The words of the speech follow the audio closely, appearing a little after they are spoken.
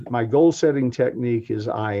my goal setting technique is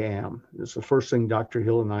I am. It's the first thing Dr.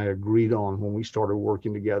 Hill and I agreed on when we started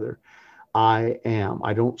working together. I am.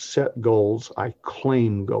 I don't set goals. I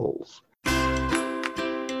claim goals.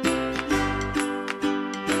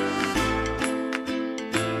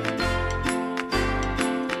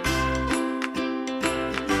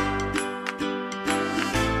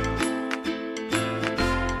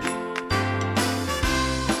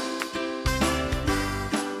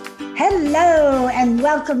 Hello, and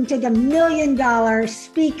welcome to the $1 Million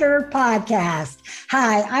Speaker Podcast.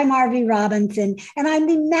 Hi, I'm Arvee Robinson, and I'm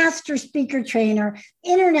the Master Speaker Trainer,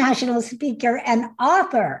 International Speaker, and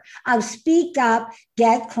author of Speak Up,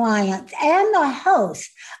 Get Clients, and the host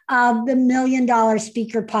of the $1 Million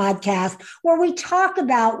Speaker Podcast, where we talk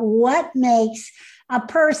about what makes a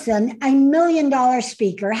person a $1 million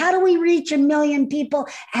speaker. How do we reach 1 million people?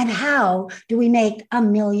 And how do we make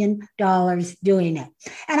 $1 million doing it?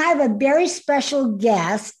 And I have a very special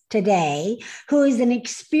guest today who is an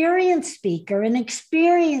experienced speaker, an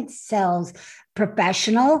experienced sales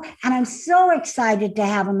professional. And I'm so excited to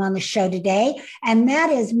have him on the show today. And that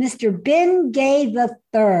is Mr. Ben Gay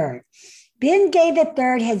III. Ben Gay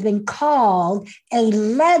III has been called a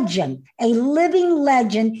legend, a living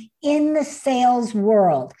legend in the sales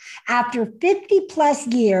world. After 50 plus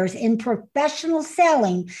years in professional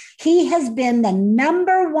selling, he has been the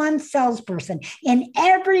 #1 salesperson in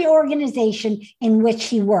every organization in which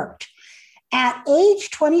he worked. At age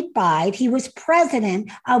 25, he was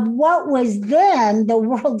president of what was then the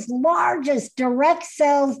world's largest direct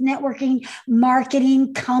sales networking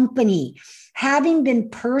marketing company, having been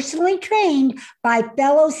personally trained by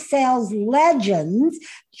fellow sales legends,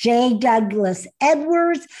 J. Douglas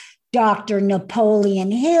Edwards, Dr.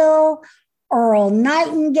 Napoleon Hill, Earl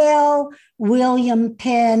Nightingale, William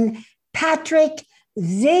Penn Patrick,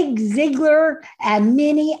 Zig Ziglar, and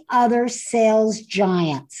many other sales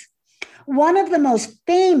giants. One of the most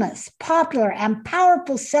famous, popular, and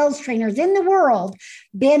powerful sales trainers in the world,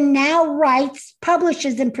 Ben now writes,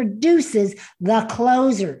 publishes, and produces The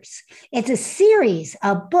Closers. It's a series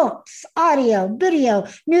of books, audio, video,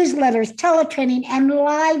 newsletters, teletraining, and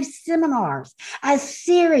live seminars, a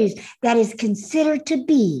series that is considered to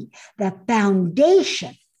be the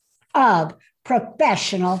foundation of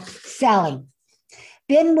professional selling.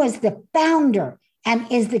 Ben was the founder and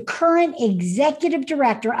is the current executive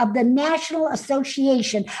director of the National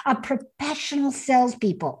Association of Professional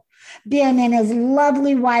Salespeople. Ben and his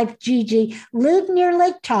lovely wife, Gigi, live near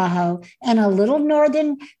Lake Tahoe in a little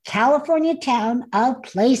northern California town of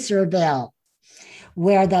Placerville,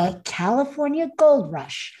 where the California Gold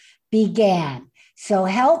Rush began. So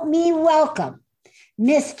help me welcome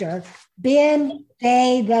Mr. Ben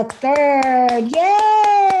Gay III.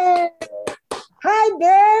 Yay! Hi,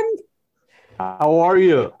 Ben. How are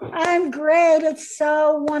you? I'm great. It's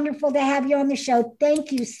so wonderful to have you on the show.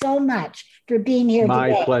 Thank you so much for being here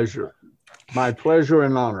today. My pleasure. My pleasure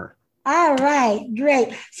and honor. All right,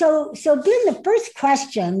 great. So Ben, the first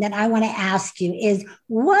question that I want to ask you is,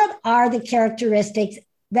 what are the characteristics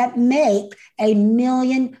that make a $1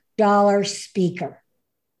 million speaker?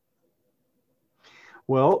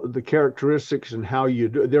 Well, the characteristics and how you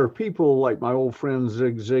do. There are people like my old friend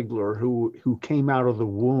Zig Ziglar who came out of the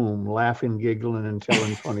womb laughing, giggling, and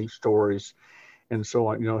telling funny stories, and so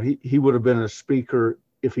on. You know, he would have been a speaker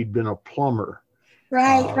if he'd been a plumber.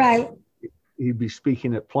 Right. He'd be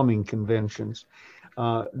speaking at plumbing conventions.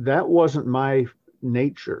 That wasn't my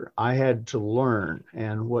nature. I had to learn,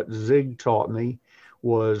 and what Zig taught me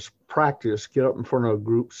was practice. Get up in front of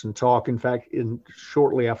groups and talk. In fact,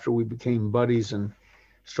 shortly after we became buddies and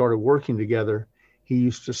started working together, he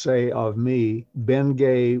used to say of me, Ben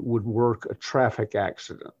Gay would work a traffic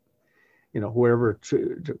accident. You know, wherever,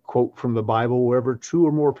 to quote from the Bible, wherever 2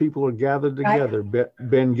 or more people are gathered together, right,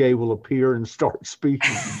 Ben Gay will appear and start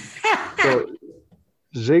speaking. So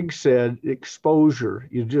Zig said, exposure,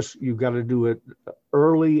 you've got to do it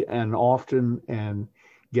early and often and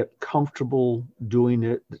get comfortable doing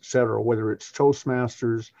it, et cetera, whether it's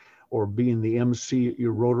Toastmasters or being the MC at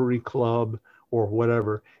your Rotary Club or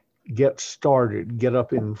whatever. Get started, get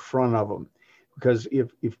up in front of them. Because if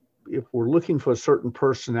we're looking for a certain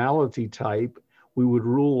personality type, we would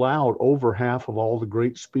rule out over half of all the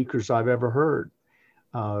great speakers I've ever heard.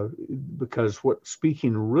 Because what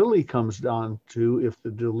speaking really comes down to, if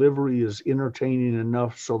the delivery is entertaining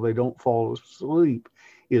enough so they don't fall asleep,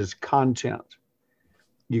 is content.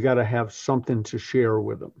 You got to have something to share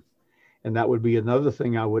with them. And that would be another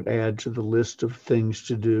thing I would add to the list of things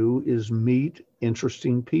to do, is meet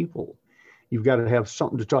interesting people. You've got to have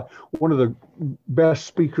something to talk. One of the best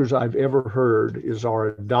speakers I've ever heard is our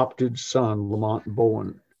adopted son, Lamont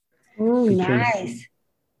Bowen. Oh, nice.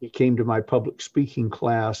 he came to my public speaking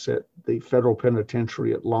class at the federal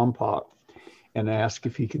penitentiary at Lompoc and asked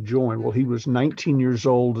if he could join. Well, he was 19 years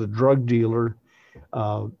old, a drug dealer,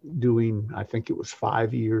 doing, I think it was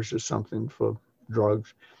 5 years or something for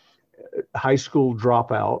drugs. High school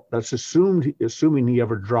dropout. That's assuming he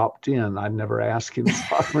ever dropped in. I never asked him,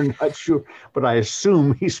 so I'm not sure, but I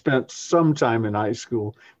assume he spent some time in high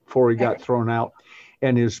school before he got thrown out.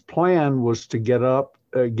 And his plan was to get out,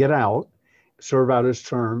 serve out his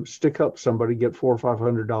term, stick up somebody, get $400 or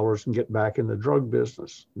 $500, and get back in the drug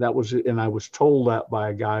business. That was it. And I was told that by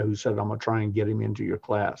a guy who said, "I'm gonna try and get him into your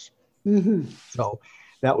class." Mm-hmm. So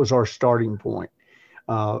that was our starting point.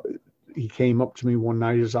 He came up to me one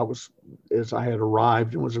night as I had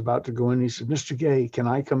arrived and was about to go in. He said, "Mr. Gay, can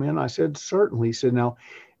I come in?" I said, "Certainly." He said, "Now,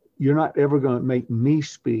 you're not ever going to make me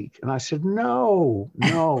speak." And I said, no,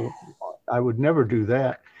 I would never do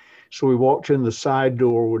that. So we walked in the side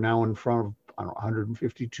door. We're now in front of, I don't know,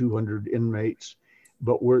 150, 200 inmates,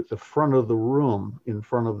 but we're at the front of the room, in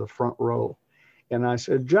front of the front row. And I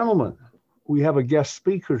said, "Gentlemen, we have a guest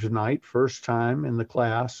speaker tonight, first time in the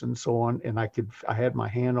class," and so on. And I had my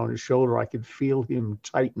hand on his shoulder. I could feel him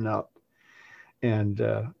tighten up. And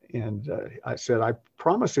I said, "I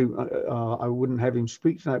promised him I wouldn't have him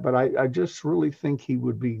speak tonight, but I just really think he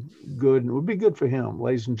would be good, and it would be good for him,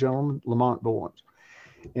 ladies and gentlemen, Lamont Bowens."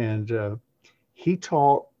 And he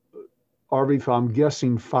talked, Harvey, if I'm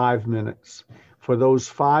guessing, 5 minutes. For those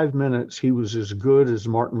 5 minutes, he was as good as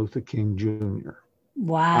Martin Luther King Jr.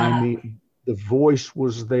 Wow. I mean, the voice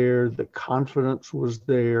was there, the confidence was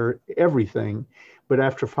there, everything. But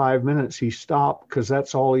after 5 minutes, he stopped because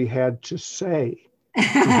that's all he had to say.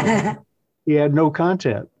 He had no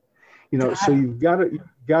content, So you've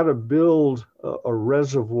got to build a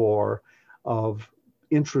reservoir of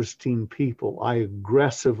interesting people. I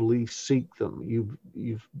aggressively seek them.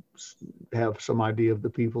 You have some idea of the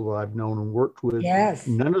people that I've known and worked with. Yes.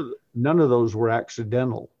 None of those were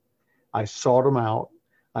accidental. I sought them out.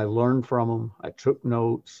 I learned from them. I took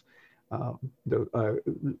notes.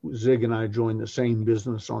 Zig and I joined the same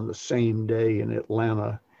business on the same day in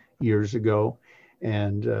Atlanta years ago.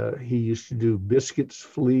 And he used to do biscuits,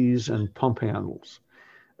 fleas, and pump handles.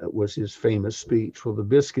 That was his famous speech. Well, the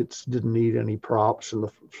biscuits didn't need any props and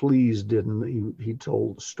the fleas didn't. He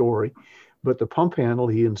told the story. But the pump handle,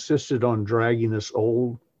 he insisted on dragging this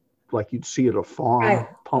old, like you'd see at a farm, right.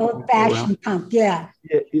 pump. Old-fashioned pump, yeah.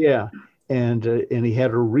 Yeah. And he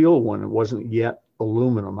had a real one. It wasn't yet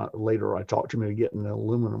aluminum. Later, I talked to him about getting an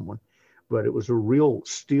aluminum one, but it was a real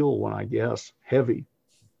steel one, I guess, heavy.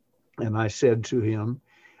 And I said to him,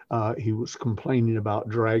 he was complaining about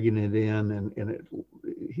dragging it in, and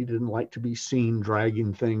he didn't like to be seen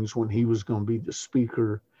dragging things when he was going to be the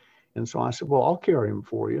speaker. And so I said, "Well, I'll carry him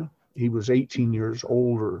for you." He was 18 years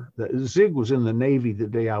older. Zig was in the Navy the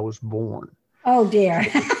day I was born. Oh, dear.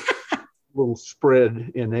 Little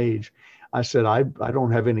spread in age. I said, I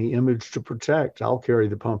don't have any image to protect. I'll carry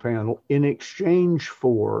the pump handle in exchange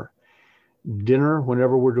for dinner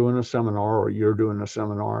whenever we're doing a seminar or you're doing a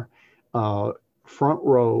seminar, front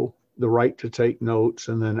row, the right to take notes,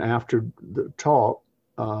 and then after the talk,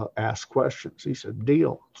 ask questions. He said,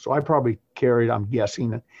 "Deal." So I probably carried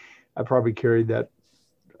that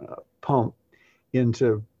pump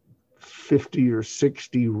into 50 or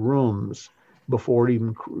 60 rooms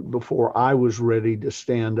before I was ready to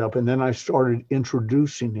stand up. And then I started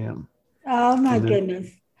introducing him. Oh my goodness.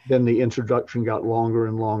 Then the introduction got longer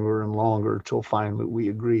and longer and longer until finally we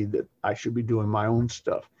agreed that I should be doing my own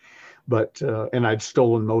stuff. But, and I'd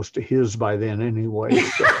stolen most of his by then anyway.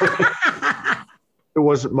 So there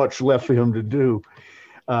wasn't much left for him to do.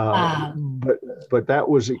 But that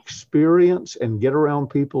was experience, and get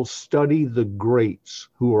around people, study the greats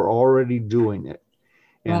who are already doing it.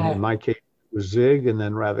 And in my case, it was Zig, and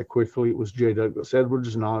then rather quickly it was J. Douglas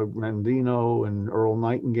Edwards and Og Mandino and Earl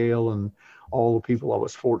Nightingale and all the people I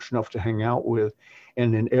was fortunate enough to hang out with.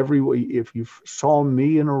 And in every way, if you saw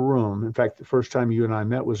me in a room, in fact, the first time you and I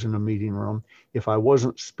met was in a meeting room. If I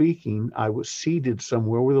wasn't speaking, I was seated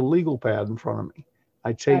somewhere with a legal pad in front of me.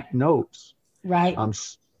 I take notes. Right.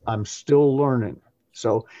 I'm still learning.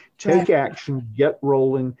 So take action, get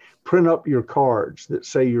rolling, print up your cards that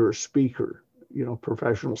say you're a speaker,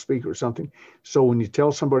 professional speaker or something. So when you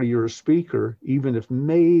tell somebody you're a speaker, even if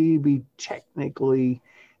maybe technically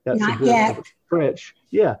that's not a bit yet. of a stretch,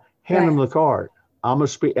 hand them the card. I'm a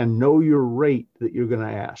speaker, and know your rate that you're going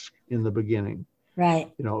to ask in the beginning.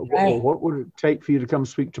 Right. Well, what would it take for you to come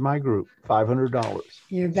speak to my group? $500.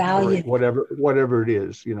 Your value. Whatever it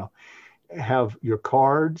is, have your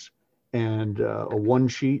cards and a one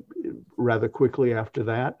sheet rather quickly after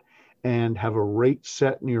that. and have a rate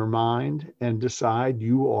set in your mind and decide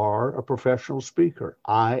you are a professional speaker.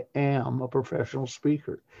 I am a professional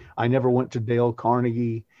speaker. I never went to Dale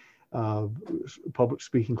Carnegie public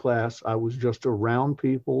speaking class. I was just around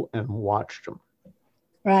people and watched them.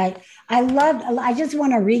 Right. I just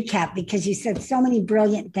want to recap because you said so many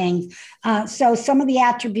brilliant things. So some of the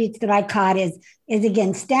attributes that I caught is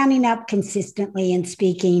again, standing up consistently and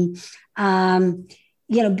speaking, giving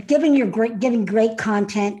great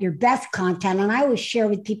content, your best content. And I always share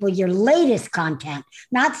with people your latest content,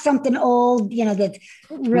 not something old, that's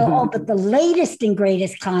real old, but the latest and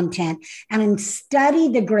greatest content. And then study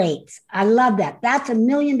the greats. I love that. That's $1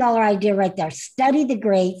 million idea right there. Study the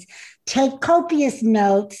greats. Take copious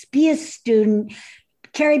notes, be a student,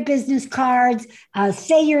 carry business cards,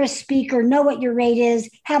 say you're a speaker, know what your rate is,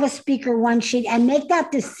 have a speaker one sheet, and make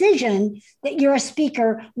that decision that you're a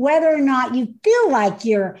speaker, whether or not you feel like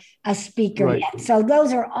you're a speaker yet. So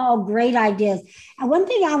those are all great ideas. And one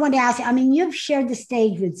thing I want to ask you, you've shared the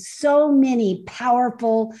stage with so many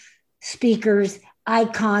powerful speakers,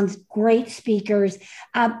 icons, great speakers.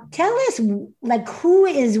 Tell us, who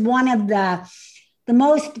is one of the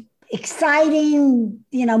most exciting,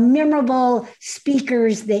 memorable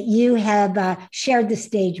speakers that you have shared the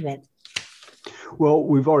stage with? Well,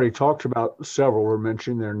 we've already talked about several or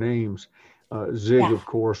mentioned their names. Zig, of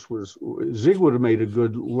course, Zig would have made a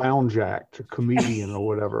good lounge act, a comedian or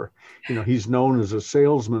whatever. He's known as a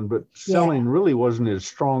salesman, but selling really wasn't his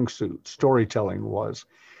strong suit. Storytelling was.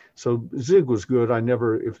 So Zig was good.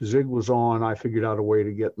 If Zig was on, I figured out a way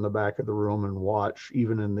to get in the back of the room and watch,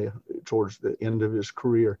 even towards the end of his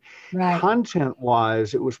career. Right.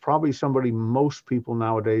 Content-wise, it was probably somebody most people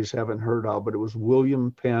nowadays haven't heard of, but it was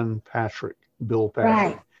William Penn Patrick, Bill Patrick.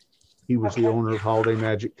 Right. He was the owner of Holiday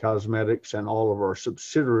Magic Cosmetics and all of our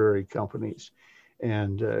subsidiary companies.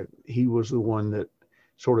 And he was the one that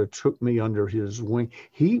sort of took me under his wing.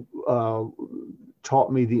 He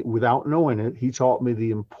taught me without knowing it, he taught me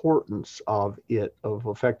the importance of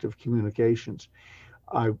effective communications.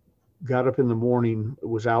 I got up in the morning,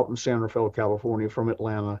 was out in San Rafael, California from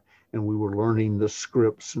Atlanta, and we were learning the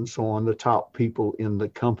scripts and so on, the top people in the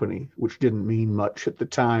company, which didn't mean much at the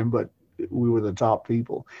time, but we were the top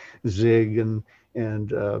people, Zig and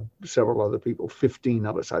several other people, 15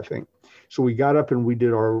 of us, I think. So we got up and we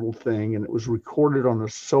did our little thing, and it was recorded on a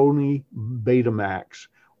Sony Betamax,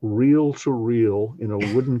 reel to reel in a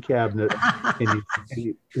wooden cabinet. And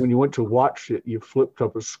when you went to watch it, you flipped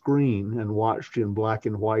up a screen and watched in black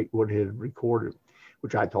and white what it had recorded,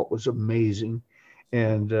 which I thought was amazing.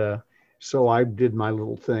 And so I did my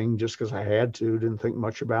little thing just because I had to, didn't think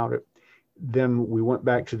much about it. Then we went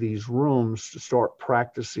back to these rooms to start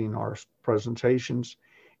practicing our presentations,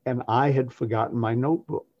 and I had forgotten my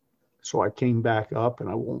notebook. So I came back up, and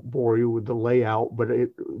I won't bore you with the layout, but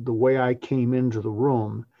the way I came into the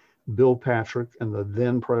room, Bill Patrick and the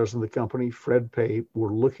then president of the company, Fred Pape,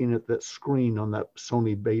 were looking at that screen on that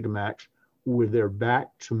Sony Betamax with their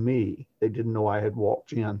back to me. They didn't know I had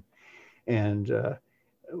walked in. And I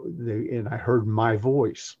heard my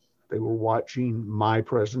voice. They were watching my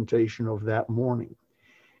presentation of that morning.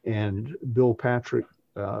 And Bill Patrick,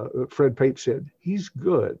 Fred Pape said, "He's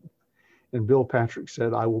good." And Bill Patrick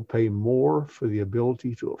said, "I will pay more for the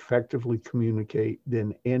ability to effectively communicate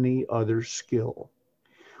than any other skill."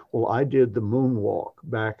 Well, I did the moonwalk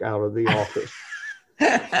back out of the office.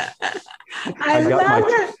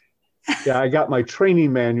 I got my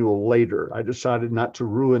training manual later. I decided not to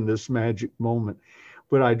ruin this magic moment.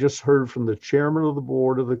 But I just heard from the chairman of the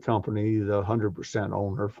board of the company, the 100%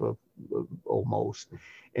 owner for almost,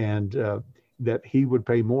 and that he would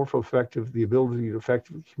pay more for the ability to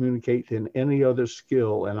effectively communicate than any other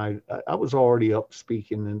skill. And I was already up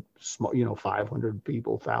speaking in 500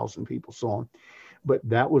 people, 1,000 people, so on. But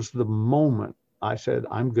that was the moment I said,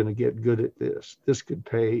 I'm going to get good at this. This could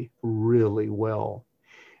pay really well.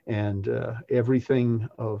 And everything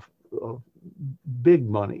of big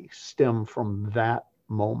money stemmed from that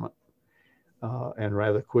moment. And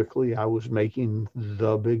rather quickly, I was making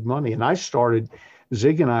the big money. And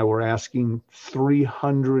Zig and I were asking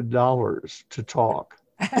 $300 to talk.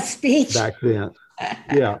 A speech? Back then.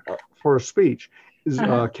 Yeah, for a speech.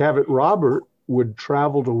 Cavett Robert would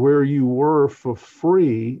travel to where you were for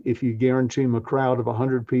free if you guarantee him a crowd of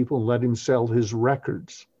 100 people and let him sell his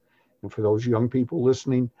records. And for those young people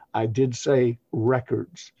listening, I did say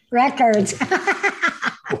records. Records.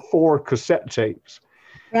 Before cassette tapes.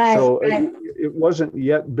 Right. So it wasn't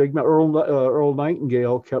yet big. Earl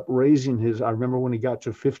Nightingale kept raising his. I remember when he got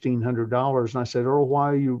to $1,500, and I said, "Earl,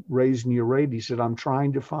 why are you raising your rate?" He said, "I'm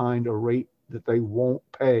trying to find a rate that they won't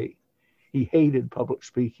pay." He hated public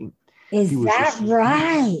speaking. Is that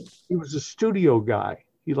right? He was a studio guy.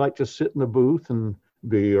 He liked to sit in the booth and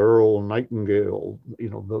be Earl Nightingale,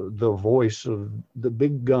 the voice of the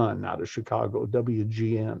big gun out of Chicago,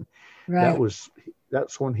 WGN. Right.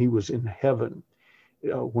 That's when he was in heaven.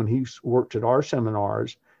 When he worked at our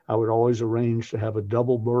seminars, I would always arrange to have a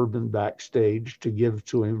double bourbon backstage to give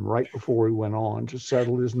to him right before he went on to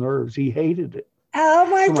settle his nerves. He hated it. Oh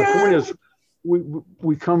my God. My point is,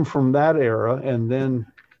 we come from that era, and then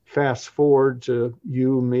fast forward to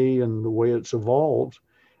you, me, and the way it's evolved.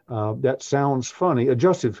 That sounds funny.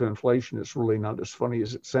 Adjusted for inflation, it's really not as funny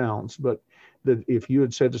as it sounds. But that if you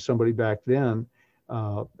had said to somebody back then,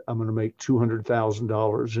 I'm going to make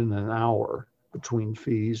 $200,000 in an hour between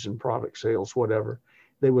fees and product sales, whatever,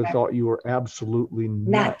 they would have thought you were absolutely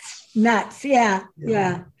nuts. Nuts. Yeah.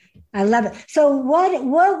 I love it. So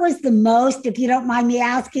what was the most, if you don't mind me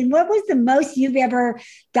asking, what was the most you've ever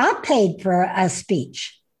got paid for a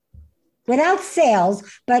speech? Without sales,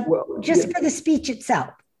 but for the speech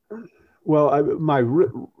itself. Well, my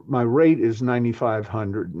rate is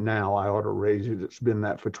 $9,500 now. I ought to raise it. It's been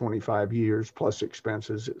that for 25 years, plus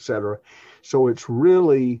expenses, et cetera. So it's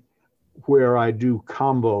really where I do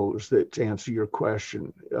combos that, to answer your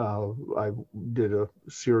question. I did a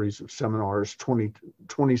series of seminars, 20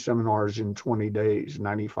 seminars in 20 days,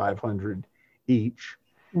 9,500 each.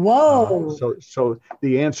 Whoa. So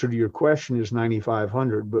the answer to your question is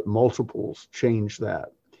 9,500, but multiples change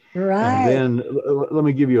that. Right. And then let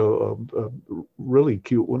me give you a really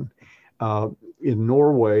cute one. In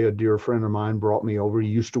Norway, a dear friend of mine brought me over. He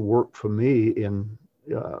used to work for me in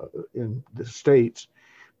the States,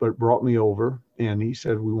 but brought me over, and he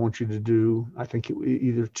said, we want you to do, I think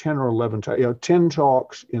either 10 or 11, 10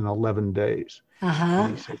 talks in 11 days.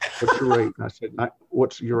 And he said, what's your rate? And I said,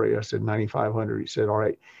 what's your rate? I said, 9,500. He said, all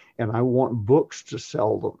right. And I want books to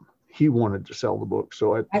sell them. He wanted to sell the book.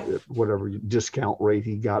 So at whatever discount rate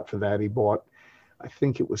he got for that, he bought, I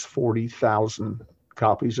think it was 40,000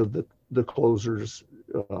 copies of the closers,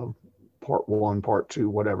 part 1, part 2,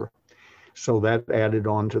 whatever. So that added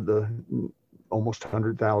on to the almost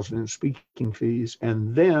 100,000 in speaking fees.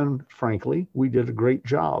 And then, frankly, we did a great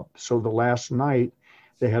job. So the last night,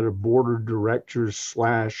 they had a board of directors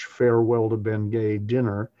 / farewell to Bengay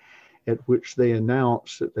dinner, at which they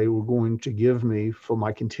announced that they were going to give me, for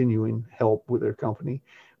my continuing help with their company,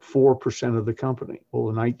 4% of the company. Well,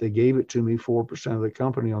 the night they gave it to me, 4% of the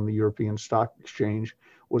company on the European Stock Exchange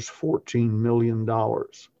was $14 million.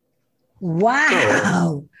 Wow.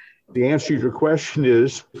 So the answer to your question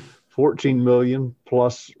is 14 million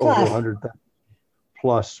plus over 100,000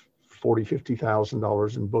 plus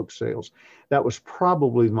 $40,000-$50,000 in book sales. That was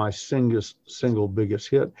probably my single biggest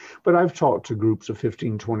hit. But I've talked to groups of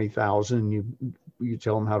 15, 20,000. You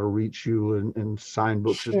tell them how to reach you and sign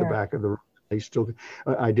books at the back of the room. They still.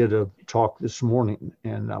 I did a talk this morning,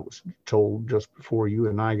 and I was told just before you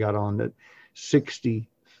and I got on that 3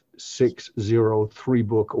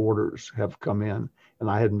 book orders have come in, and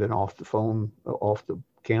I hadn't been off the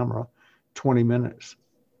camera 20 minutes.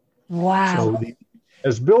 Wow. So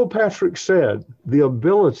as Bill Patrick said, the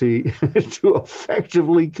ability to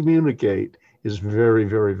effectively communicate is very,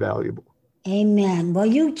 very valuable. Amen. Well,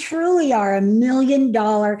 you truly are $1 million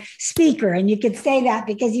speaker, and you could say that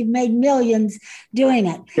because you've made millions doing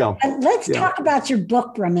it. Yeah. But let's talk about your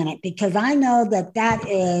book for a minute, because I know that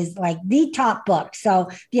is like the top book. So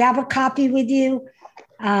do you have a copy with you?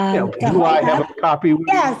 Do I have a copy with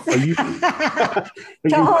you? Are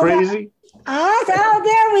you crazy? Oh,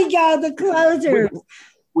 there we go. The closers.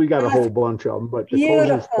 We got a whole bunch of them, but the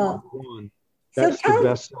closers part 1,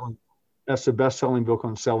 that's the best-selling book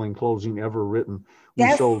on selling closing ever written.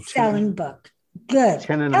 We sold best-selling book. Good.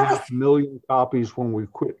 10.5 million copies when we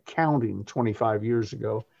quit counting 25 years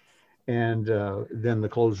ago. And then the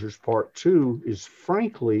closers part 2 is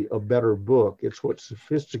frankly a better book. It's what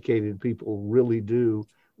sophisticated people really do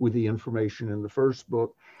with the information in the first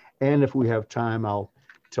book. And if we have time, I'll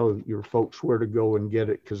tell your folks where to go and get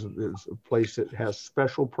it, because there's a place that has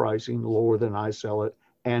special pricing, lower than I sell it,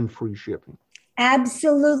 and free shipping.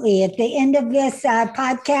 Absolutely. At the end of this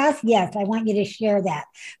podcast, yes, I want you to share that,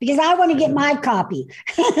 because I want to get my copy.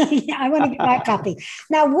 I want to get my copy.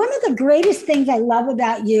 Now, one of the greatest things I love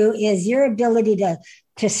about you is your ability to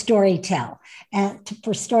storytell and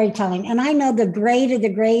for storytelling. And I know the great of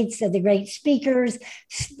the greats of the great speakers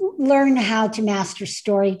learn how to master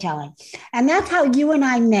storytelling. And that's how you and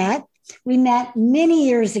I met. We met many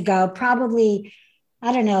years ago, probably,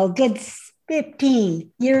 I don't know, a good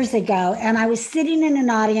 15 years ago. And I was sitting in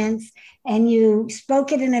an audience and you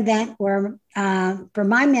spoke at an event where for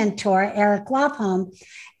my mentor, Eric Lofholm,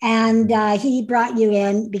 and he brought you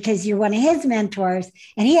in because you're one of his mentors,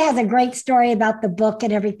 and he has a great story about the book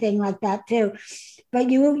and everything like that too. But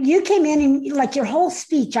you came in and like your whole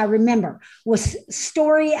speech, I remember, was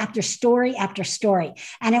story after story after story.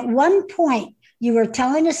 And at one point, you were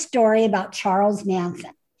telling a story about Charles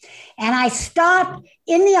Manson. And I stopped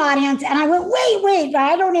in the audience and I went, wait,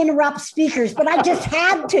 I don't interrupt speakers, but I just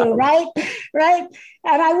had to, right? Right.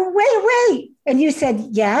 And I went, wait. And you said,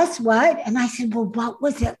 yes, what? And I said, well, what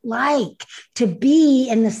was it like to be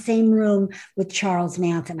in the same room with Charles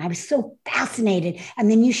Manson? I was so fascinated. And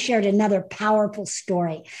then you shared another powerful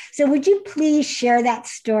story. So would you please share that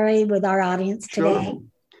story with our audience today? Sure.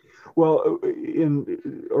 Well,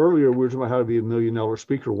 earlier we were talking about how to be $1 million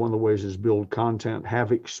speaker. One of the ways is build content,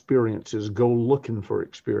 have experiences, go looking for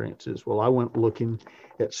experiences. Well, I went looking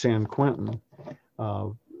at San Quentin,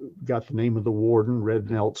 got the name of the warden, Red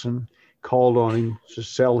Nelson, called on him to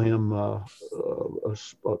sell him a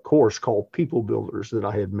course called People Builders that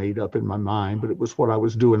I had made up in my mind, but it was what I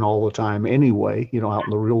was doing all the time anyway, out in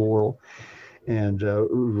the real world. And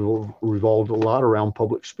revolved a lot around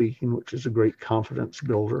public speaking, which is a great confidence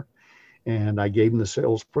builder. And I gave him the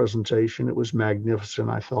sales presentation. It was magnificent,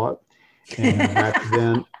 I thought.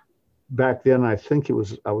 And back then, I think I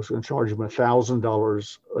was going to charge him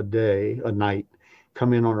 $1,000 a night,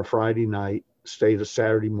 come in on a Friday night, stay to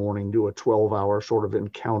Saturday morning, do a 12-hour sort of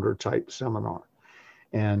encounter type seminar.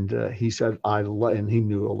 And he said, and he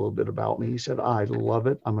knew a little bit about me. He said, I love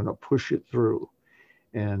it. I'm going to push it through.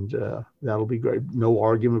 And that'll be great. No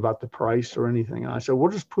argument about the price or anything. And I said,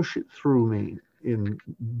 what does push it through mean in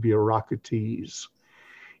bureaucratese?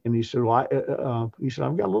 And he said, well, I've got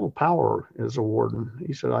a little power as a warden.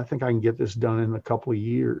 He said, I think I can get this done in a couple of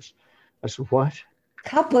years. I said, what?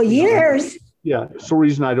 Couple of years? Yeah. It's the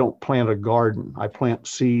reason I don't plant a garden. I plant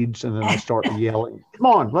seeds and then I start yelling, come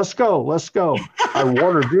on, let's go. I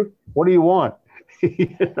watered you. What do you want?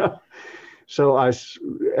 So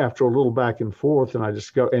after a little back and forth, and I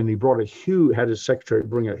discovered, and he had his secretary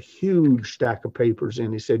bring a huge stack of papers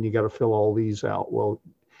in. He said, you got to fill all these out. Well,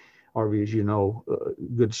 Harvey, as you know,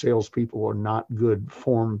 good salespeople are not good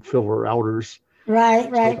form filler outers.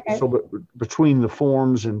 Right. So between the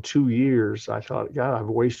forms and 2 years, I thought, God, I've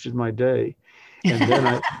wasted my day. And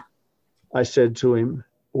then I said to him,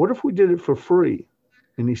 what if we did it for free?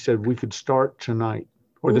 And he said, we could start tonight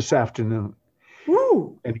or this afternoon.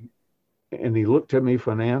 Ooh. And he looked at me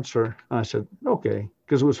for an answer. I said, okay,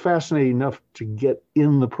 because it was fascinating enough to get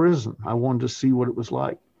in the prison. I wanted to see what it was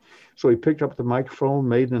like. So he picked up the microphone,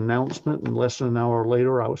 made an announcement, and less than an hour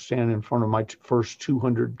later, I was standing in front of my first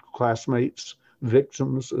 200 classmates,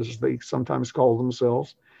 victims, as they sometimes call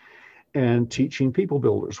themselves, and teaching People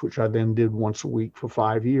Builders, which I then did once a week for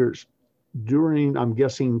 5 years. I'm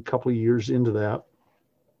guessing a couple of years into that,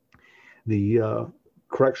 the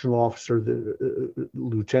correctional officer,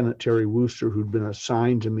 Lieutenant Terry Wooster, who'd been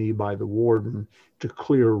assigned to me by the warden to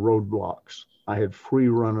clear roadblocks. I had free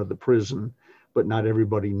run of the prison, but not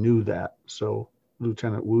everybody knew that. So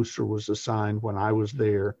Lieutenant Wooster was assigned when I was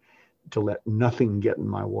there to let nothing get in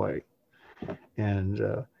my way.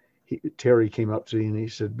 And Terry came up to me and he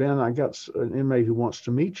said, Ben, I got an inmate who wants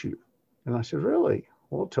to meet you. And I said, really?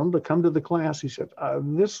 Well, tell him to come to the class. He said,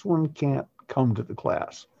 this one can't come to the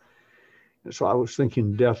class. So I was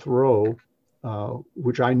thinking death row,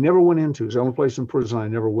 which I never went into. It's the only place in prison I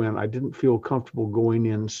never went. I didn't feel comfortable going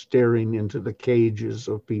in, staring into the cages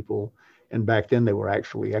of people. And back then they were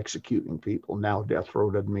actually executing people. Now death row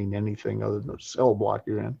doesn't mean anything other than a cell block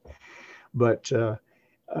you're in. But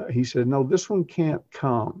he said, no, this one can't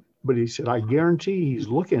come. But he said, I guarantee he's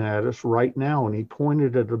looking at us right now. And he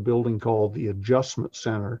pointed at a building called the Adjustment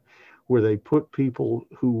Center, where they put people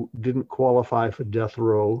who didn't qualify for death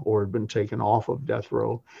row or had been taken off of death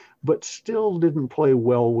row, but still didn't play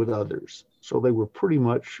well with others. So they were pretty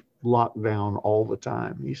much locked down all the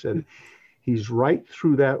time. He said, he's right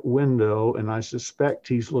through that window, and I suspect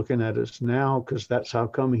he's looking at us now because that's how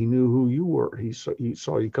come he knew who you were. He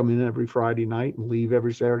saw you come in every Friday night and leave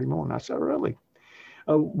every Saturday morning. I said, really?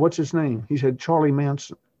 What's his name? He said, Charlie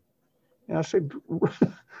Manson. And I said,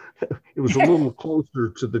 it was a little closer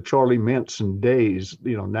to the Charlie Manson days.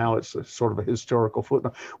 Now it's a sort of a historical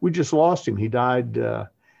footnote. We just lost him. He died, I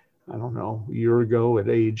don't know, a year ago at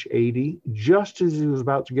age 80, just as he was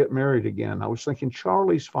about to get married again. I was thinking,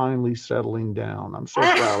 Charlie's finally settling down. I'm so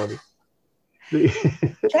proud of him.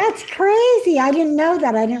 That's crazy. I didn't know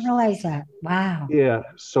that. I didn't realize that. Wow. Yeah.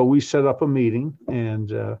 So we set up a meeting,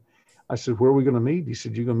 and I said, where are we going to meet? He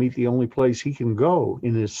said, you're going to meet the only place he can go,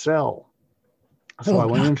 in his cell. So I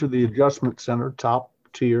went into the Adjustment Center, top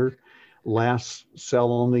tier. last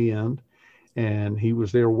cell on the end. And he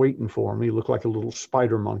was there waiting for me. He looked like a little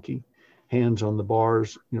spider monkey, hands on the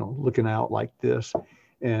bars, looking out like this.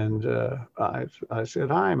 And I said,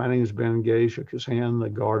 "Hi, my name is Ben Gay." Shook his hand. The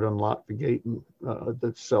guard unlocked the gate and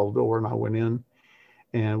the cell door, and I went in.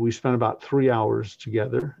 And we spent about 3 hours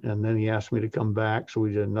together. And then he asked me to come back. So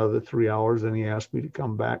we did another 3 hours. Then he asked me to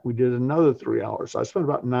come back. We did another 3 hours. So I spent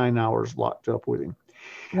about 9 hours locked up with him.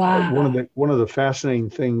 Wow. One of the fascinating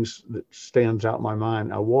things that stands out in my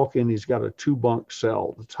mind, I walk in, he's got a 2-bunk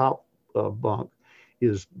cell. The top bunk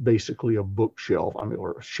is basically a bookshelf,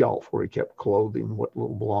 or a shelf where he kept clothing, what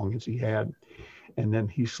little belongings he had. And then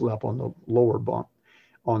he slept on the lower bunk.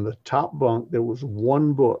 On the top bunk, there was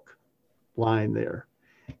one book lying there.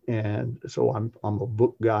 And so I'm a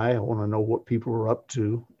book guy. I want to know what people are up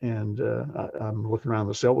to. And I'm looking around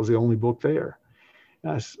the cell. It was the only book there.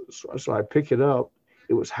 So I pick it up.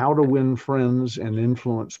 It was How to Win Friends and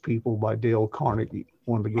Influence People by Dale Carnegie,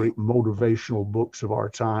 one of the great motivational books of our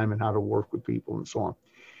time, and how to work with people and so on.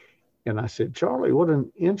 And I said, "Charlie, what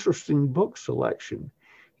an interesting book selection."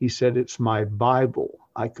 He said, "It's my Bible.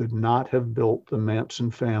 I could not have built the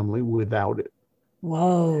Manson family without it."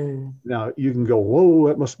 Whoa. Now you can go, "Whoa,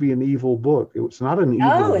 that must be an evil book." It's not an evil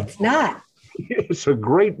book. No, it's not. It's a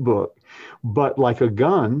great book. But like a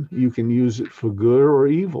gun, you can use it for good or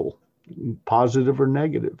evil, positive or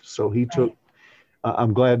negative. So he took,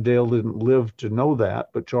 I'm glad Dale didn't live to know that,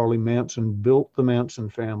 but Charlie Manson built the Manson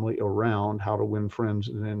family around how to win friends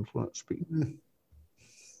and influence people.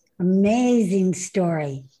 Amazing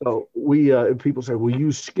story. So people say, "Well,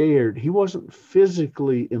 you scared?" He wasn't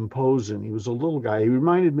physically imposing. He was a little guy. He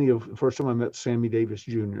reminded me of the first time I met Sammy Davis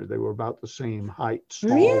Jr. They were about the same height.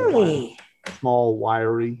 Small,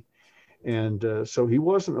 wiry. And so he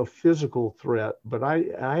wasn't a physical threat, but I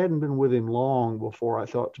hadn't been with him long before I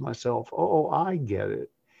thought to myself, "Oh, I get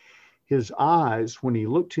it." His eyes, when he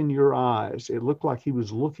looked in your eyes, it looked like he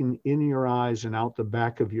was looking in your eyes and out the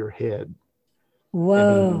back of your head.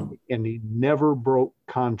 Whoa. And he never broke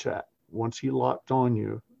contact. Once he locked on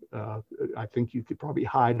you, I think you could probably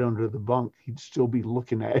hide under the bunk. He'd still be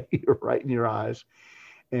looking at you right in your eyes.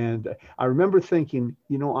 And I remember thinking,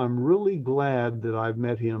 I'm really glad that I've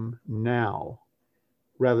met him now,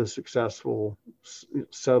 rather successful,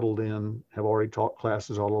 settled in, have already taught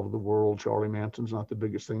classes all over the world. Charlie Manson's not the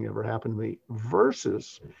biggest thing that ever happened to me,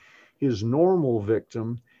 versus his normal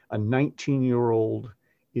victim, a 19-year-old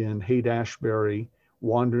in Haight-Ashbury,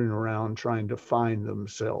 wandering around trying to find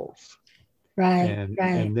themselves. Right.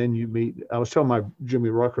 And then you meet, I was telling Jimmy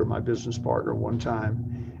Rucker, my business partner, one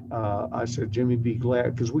time, I said, "Jimmy, be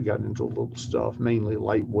glad," because we got into a little stuff, mainly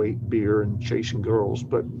lightweight beer and chasing girls,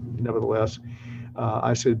 but nevertheless,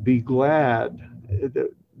 I said, "Be glad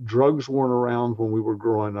that drugs weren't around when we were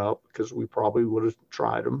growing up, because we probably would have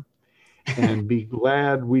tried them, and be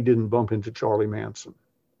glad we didn't bump into Charlie Manson."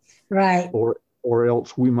 Right. Or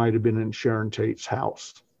else we might have been in Sharon Tate's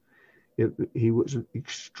house. He was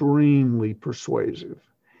extremely persuasive.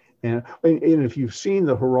 And if you've seen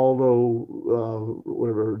the Geraldo,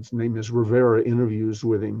 whatever his name is, Rivera interviews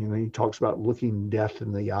with him, he talks about looking death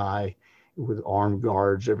in the eye with armed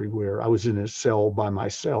guards everywhere. I was in his cell by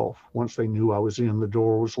myself. Once they knew I was in, the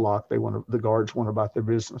door was locked. The guards went about their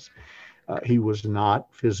business. He was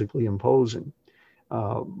not physically imposing.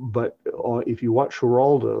 But if you watch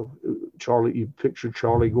Geraldo, you picture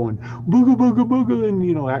Charlie going booga booga booga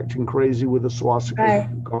and acting crazy with a swastika.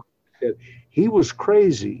 Right. He was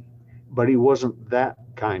crazy, but he wasn't that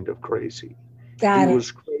kind of crazy. He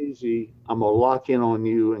was crazy. I'm gonna lock in on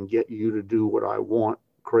you and get you to do what I want.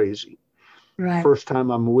 Crazy. Right. First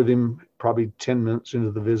time I'm with him, probably 10 minutes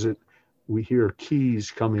into the visit, we hear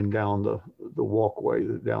keys coming down the walkway,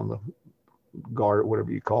 down the guard,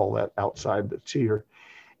 whatever you call that, outside the tier.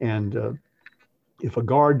 And if a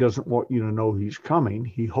guard doesn't want you to know he's coming,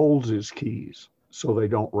 he holds his keys so they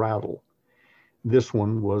don't rattle. This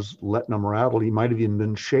one was letting them rattle. He might have even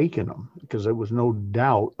been shaking them, because there was no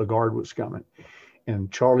doubt a guard was coming.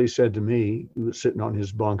 And Charlie said to me, he was sitting on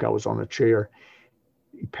his bunk, I was on a chair,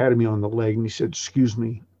 he patted me on the leg and he said, "Excuse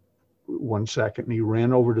me 1 second." And he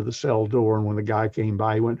ran over to the cell door, and when the guy came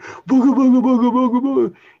by, he went booga booga booga booga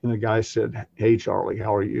booga, and the guy said, "Hey Charlie,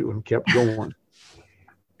 how are you?" and kept going.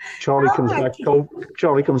 Charlie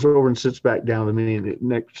comes over and sits back down to me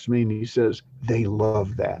next to me, and he says, "They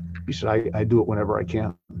love that." He said, I do it whenever I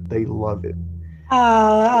can. They love it.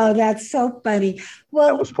 Oh, that's so funny. Well,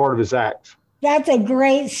 that was part of his act. That's a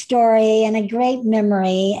great story and a great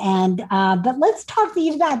memory. And but let's talk.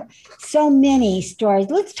 You've got so many stories.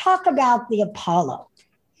 Let's talk about the Apollo.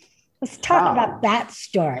 Let's talk about that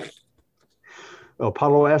story.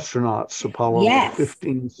 Apollo astronauts, Apollo Yes.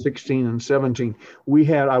 15, 16, and 17.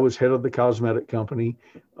 I was head of the cosmetic company.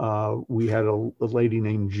 We had a lady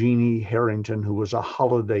named Jeannie Harrington, who was a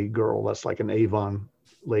holiday girl. That's like an Avon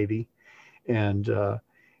lady. And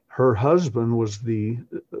her husband was the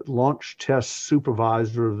launch test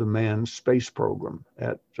supervisor of the manned space program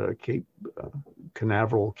at Cape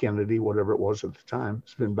Canaveral, Kennedy, whatever it was at the time.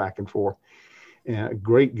 It's been back and forth. And a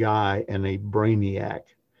great guy and a brainiac.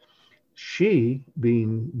 She,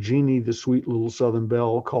 being Jeannie, the sweet little Southern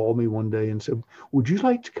belle, called me one day and said, "Would you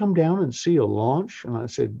like to come down and see a launch?" And I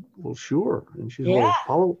said, "Well, sure." And she said, Yeah.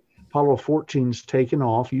 "Well, Apollo 14's taken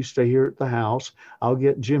off. You stay here at the house. I'll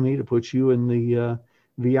get Jimmy to put you in the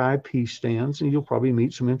VIP stands, and you'll probably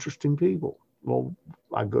meet some interesting people." Well,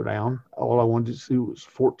 I go down. All I wanted to see was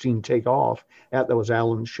 14 take off. That was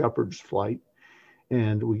Alan Shepard's flight.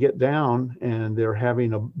 And we get down, and they're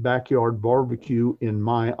having a backyard barbecue in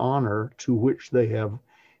my honor, to which they have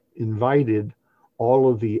invited all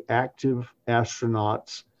of the active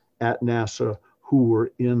astronauts at NASA who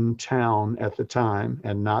were in town at the time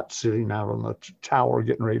and not sitting out on the tower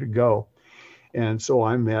getting ready to go. And so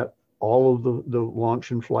I met all of the launch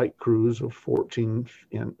and flight crews of 14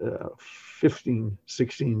 and 15,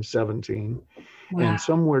 16, 17. Wow. And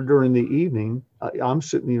somewhere during the evening, I'm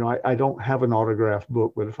sitting, I don't have an autograph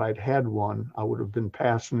book, but if I'd had one, I would have been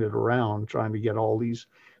passing it around trying to get all these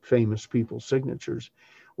famous people's signatures.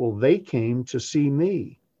 Well, they came to see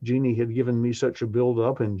me. Jeannie had given me such a build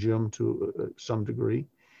up, and Jim to some degree.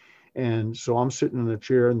 And so I'm sitting in a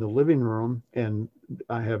chair in the living room, and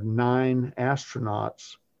I have 9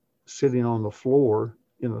 astronauts sitting on the floor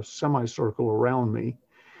in a semicircle around me.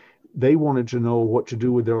 They wanted to know what to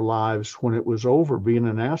do with their lives when it was over. Being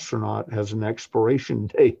an astronaut has an expiration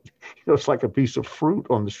date. It's like a piece of fruit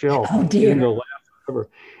on the shelf. Oh, dear.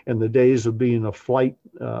 And the days of being a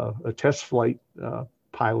test flight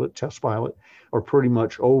test pilot are pretty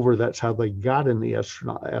much over. That's how they got in the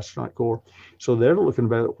astronaut corps. So they're looking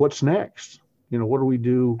about what's next. What do we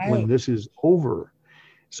do when this is over?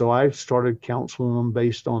 So I started counseling them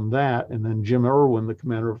based on that. And then Jim Irwin, the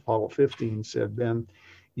commander of Apollo 15, said, "Ben,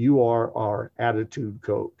 you are our attitude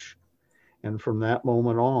coach." And from that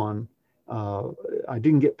moment on, I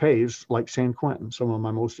didn't get paid. It's like San Quentin, some of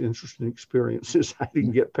my most interesting experiences, I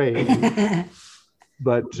didn't get paid.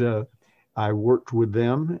 But I worked with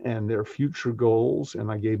them and their future goals, and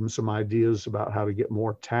I gave them some ideas about how to get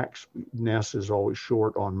more tax. NASA is always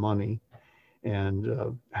short on money.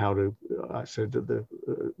 And I said to the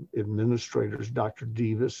administrators, Dr.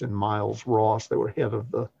 Davis and Miles Ross, they were head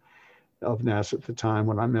of NASA at the time.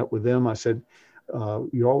 When I met with them, I said,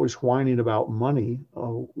 "You're always whining about money.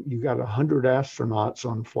 You got 100 astronauts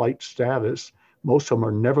on flight status. Most of them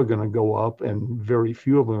are never going to go up, and very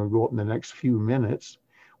few of them are going to go up in the next few minutes.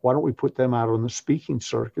 Why don't we put them out on the speaking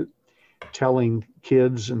circuit, telling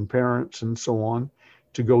kids and parents and so on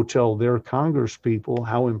to go tell their Congress people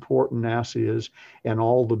how important NASA is and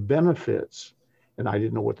all the benefits?" And I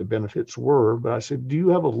didn't know what the benefits were, but I said, "Do you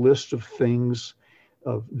have a list of things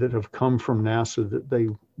that have come from NASA that they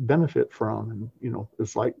benefit from?" And,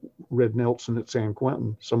 it's like Red Nelson at San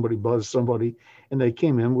Quentin. Somebody buzzed somebody, and they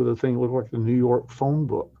came in with a thing that looked like the New York phone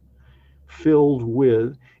book, filled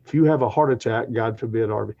with, if you have a heart attack, God forbid,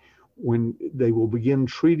 Harvey, when they will begin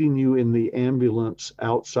treating you in the ambulance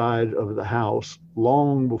outside of the house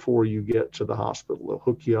long before you get to the hospital. They'll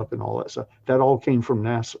hook you up and all that stuff. That all came from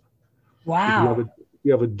NASA. Wow. If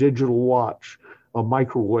you have a digital watch, a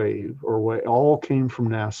microwave, or what, all came from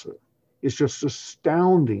NASA. It's just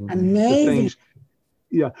astounding. Amazing.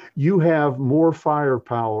 Yeah, you have more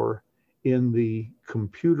firepower in the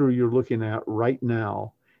computer you're looking at right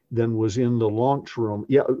now than was in the launch room.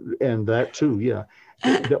 Yeah, and that too, yeah.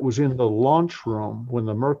 That was in the launch room when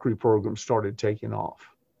the Mercury program started taking off.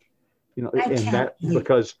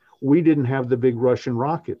 Because we didn't have the big Russian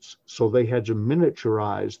rockets, so they had to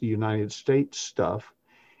miniaturize the United States stuff.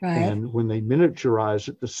 Right. And when they miniaturized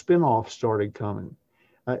it, the spin-off started coming.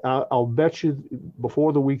 I'll bet you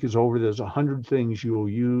before the week is over, there's 100 things you will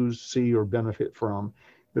use, see, or benefit from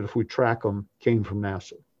that, if we track them, came from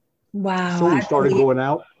NASA. Wow. So we started going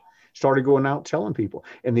out telling people.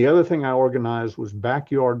 And the other thing I organized was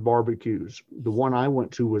backyard barbecues. The one I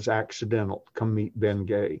went to was accidental. Come meet Ben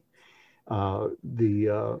Gay.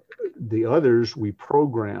 The others we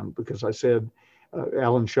programmed, because I said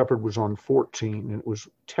Alan Shepard was on 14, and it was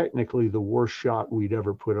technically the worst shot we'd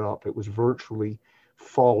ever put up. It was virtually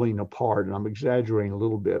falling apart, and I'm exaggerating a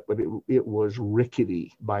little bit, but it was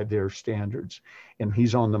rickety by their standards. And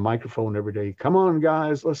he's on the microphone every day. "Come on,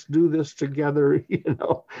 guys, let's do this together.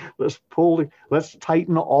 Let's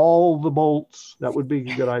tighten all the bolts." That would be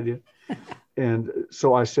a good idea. And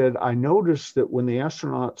so I said, I noticed that when the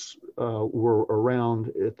astronauts were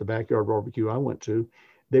around at the backyard barbecue I went to,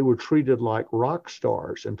 they were treated like rock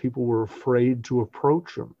stars and people were afraid to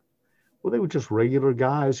approach them. Well, they were just regular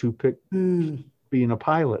guys who picked being a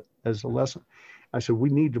pilot as a lesson. I said, we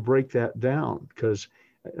need to break that down because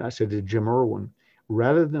I said to Jim Irwin,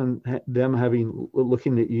 rather than them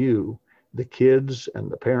looking at you, the kids and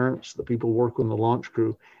the parents, the people working the launch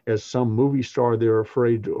crew, as some movie star they're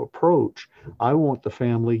afraid to approach, I want the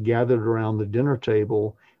family gathered around the dinner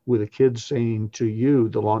table with the kids saying to you,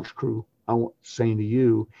 the launch crew, I want saying to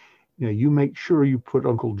you, you make sure you put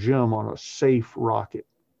Uncle Jim on a safe rocket.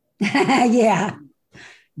 Yeah.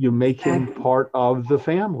 You make him part of the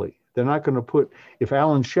family. They're not going to if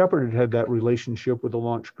Alan Shepard had that relationship with the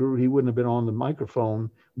launch crew, he wouldn't have been on the microphone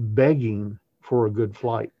begging for a good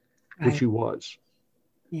flight, which he was.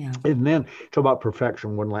 Yeah. And then talk about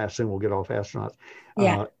perfection. One last thing, we'll get off astronauts.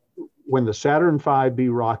 Yeah. When the Saturn V-B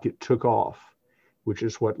rocket took off, which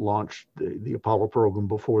is what launched the Apollo program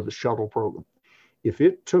before the shuttle program, if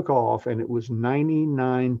it took off and it was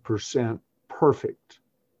 99% perfect,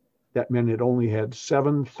 that meant it only had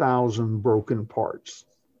 7,000 broken parts.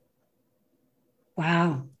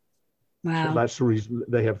 Wow. So that's the reason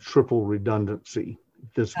they have triple redundancy.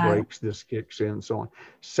 This breaks, this kicks in, so on.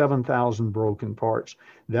 7,000 broken parts.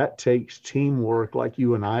 That takes teamwork like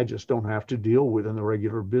you and I just don't have to deal with in the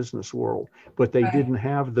regular business world. But they didn't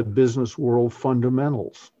have the business world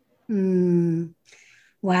fundamentals.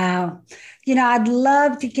 Wow. I'd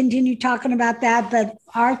love to continue talking about that, but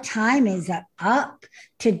our time is up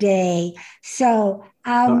today. So,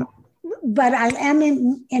 but I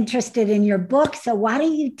am interested in your book. So why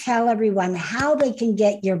don't you tell everyone how they can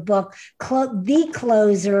get your book, The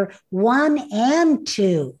Closer 1 and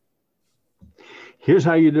 2? Here's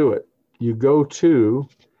how you do it. You go to,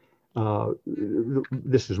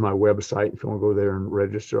 this is my website. If you want to go there and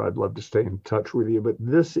register, I'd love to stay in touch with you. But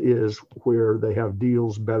this is where they have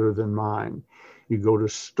deals better than mine. You go to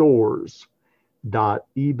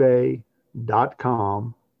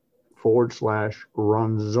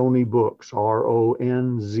stores.ebay.com/Ronzoni Books,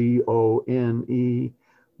 RONZONE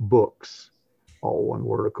books, all one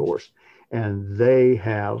word, of course. And they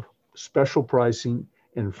have special pricing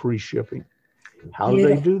and free shipping. How do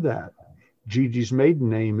they do that? Gigi's maiden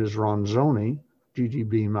name is Ronzoni, Gigi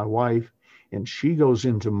being my wife, and she goes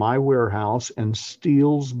into my warehouse and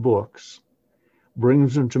steals books,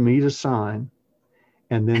 brings them to me to sign,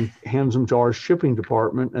 and then hands them to our shipping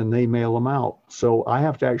department and they mail them out. So I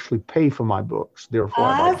have to actually pay for my books. Therefore,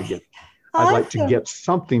 I'd like to get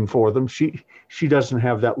something for them. She doesn't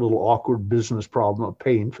have that little awkward business problem of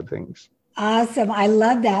paying for things. Awesome. I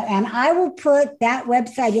love that. And I will put that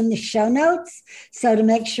website in the show notes. So to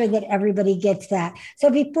make sure that everybody gets that. So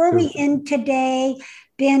before we end today,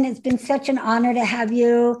 Ben, it's been such an honor to have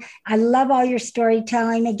you. I love all your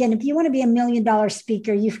storytelling. Again, if you want to be $1 million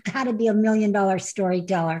speaker, you've got to be $1 million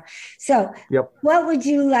storyteller. So what would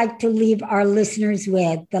you like to leave our listeners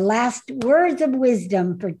with? The last words of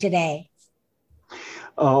wisdom for today.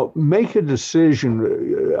 Make a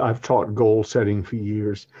decision. I've taught goal setting for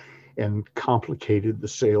years and complicated the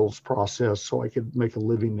sales process so I could make a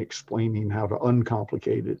living explaining how to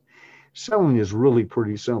uncomplicate it. Selling is really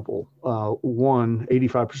pretty simple.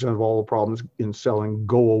 85% of all the problems in selling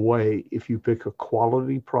go away if you pick a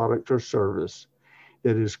quality product or service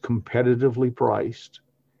that is competitively priced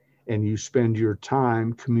and you spend your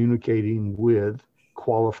time communicating with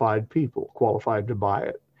qualified people, qualified to buy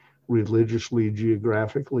it, religiously,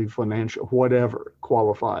 geographically, financial, whatever,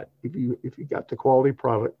 qualified. If you got the quality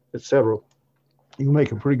product, etc., you can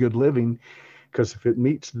make a pretty good living, because if it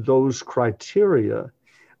meets those criteria,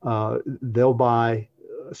 they'll buy,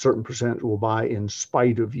 a certain percent will buy in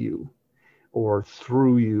spite of you or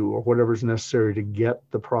through you or whatever's necessary to get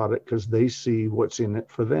the product, because they see what's in it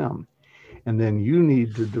for them. And then you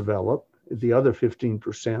need to develop the other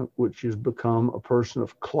 15%, which is become a person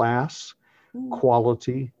of class,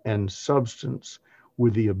 quality, and substance,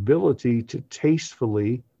 with the ability to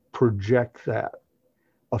tastefully project that.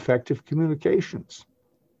 Effective communications.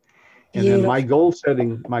 And then my goal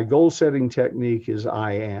setting technique is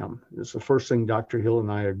I am. It's the first thing Dr. Hill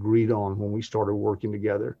and I agreed on when we started working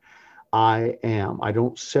together. I am. I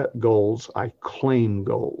don't set goals, I claim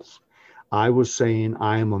goals. I was saying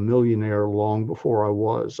I am a millionaire long before I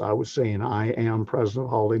was. I was saying I am president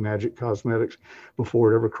of Holiday Magic Cosmetics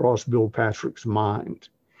before it ever crossed Bill Patrick's mind.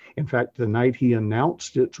 In fact, the night he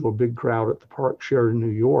announced it to a big crowd at the Park Sheraton, New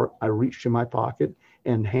York, I reached in my pocket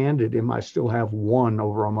and handed him, I still have one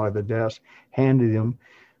over on my other desk, handed him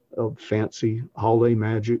a fancy Holiday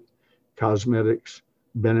Magic Cosmetics,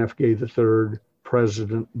 Ben F. Gay III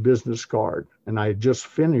president business card. And I had just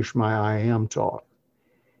finished my I Am talk.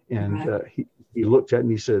 And he looked at me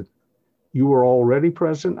and he said, "You were already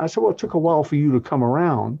president?" I said, "Well, it took a while for you to come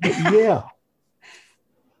around, but yeah."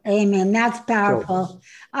 Amen. That's powerful.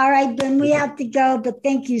 All right, Ben, we have to go, but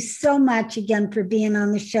thank you so much again for being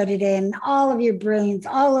on the show today and all of your brilliance,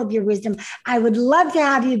 all of your wisdom. I would love to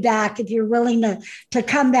have you back if you're willing to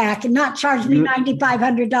come back and not charge me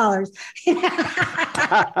 $9,500.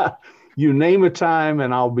 You name a time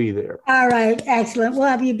and I'll be there. All right. Excellent. We'll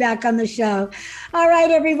have you back on the show. All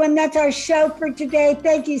right, everyone. That's our show for today.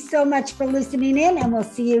 Thank you so much for listening in, and we'll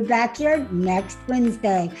see you back here next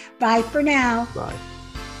Wednesday. Bye for now. Bye.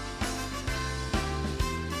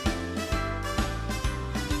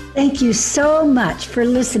 Thank you so much for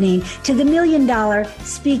listening to the $1 Million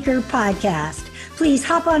Speaker Podcast. Please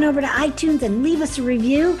hop on over to iTunes and leave us a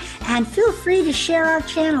review, and feel free to share our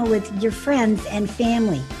channel with your friends and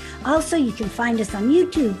family. Also, you can find us on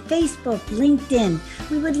YouTube, Facebook, LinkedIn.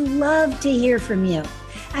 We would love to hear from you.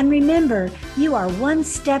 And remember, you are one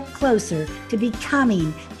step closer to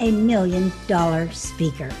becoming a $1 million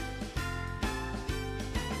speaker.